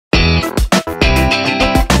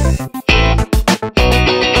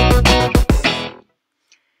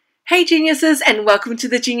Hey geniuses, and welcome to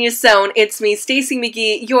the Genius Zone. It's me, Stacey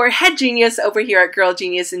McGee, your head genius over here at Girl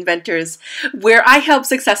Genius Inventors, where I help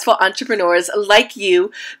successful entrepreneurs like you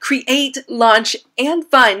create, launch, and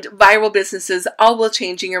fund viral businesses, all while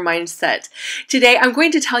changing your mindset. Today, I'm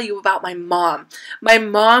going to tell you about my mom. My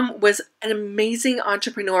mom was an amazing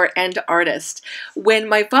entrepreneur and artist. When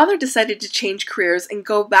my father decided to change careers and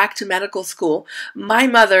go back to medical school, my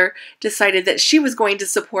mother decided that she was going to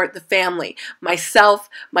support the family, myself,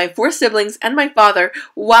 my 4 siblings, and my father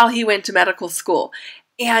while he went to medical school.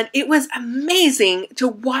 And it was amazing to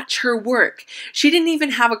watch her work. She didn't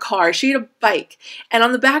even have a car. She had a bike. And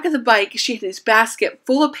on the back of the bike, she had this basket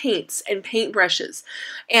full of paints and paintbrushes.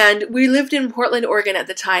 And we lived in Portland, Oregon at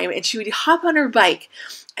the time, and she would hop on her bike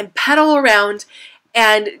and pedal around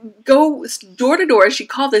and go door to door. She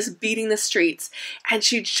called this beating the streets. And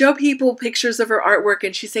she'd show people pictures of her artwork,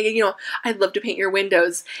 and she'd say, you know, I'd love to paint your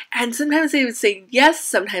windows. And sometimes they would say yes,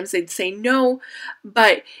 sometimes they'd say no.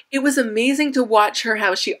 But it was amazing to watch her,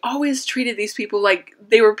 how she always treated these people like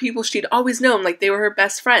they were people she'd always known, like they were her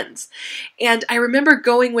best friends. And I remember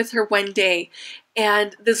going with her one day,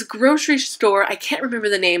 and this grocery store, I can't remember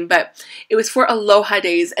the name, but it was for Aloha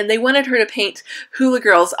Days, and they wanted her to paint hula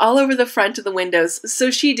girls all over the front of the windows.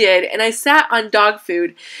 So she did, and I sat on dog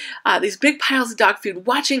food, these big piles of dog food,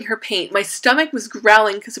 watching her paint. My stomach was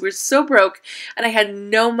growling because we were so broke, and I had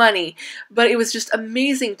no money, but it was just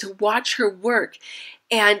amazing to watch her work.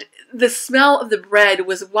 And the smell of the bread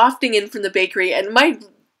was wafting in from the bakery, and my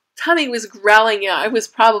tummy was growling. I was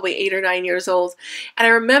probably 8 or 9 years old, and I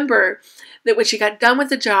remember that when she got done with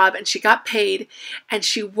the job and she got paid and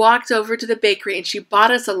she walked over to the bakery and she bought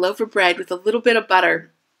us a loaf of bread with a little bit of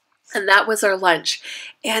butter, and that was our lunch.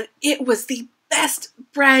 And it was the best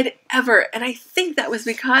bread ever. And I think that was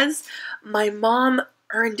because my mom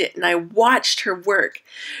earned it and I watched her work.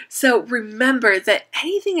 So remember that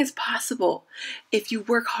anything is possible if you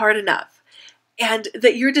work hard enough, and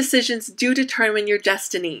that your decisions do determine your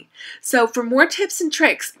destiny. So for more tips and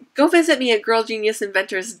tricks, go visit me at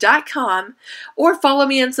girlgeniusinventors.com or follow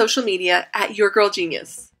me on social media at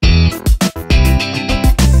YourGirlGenius.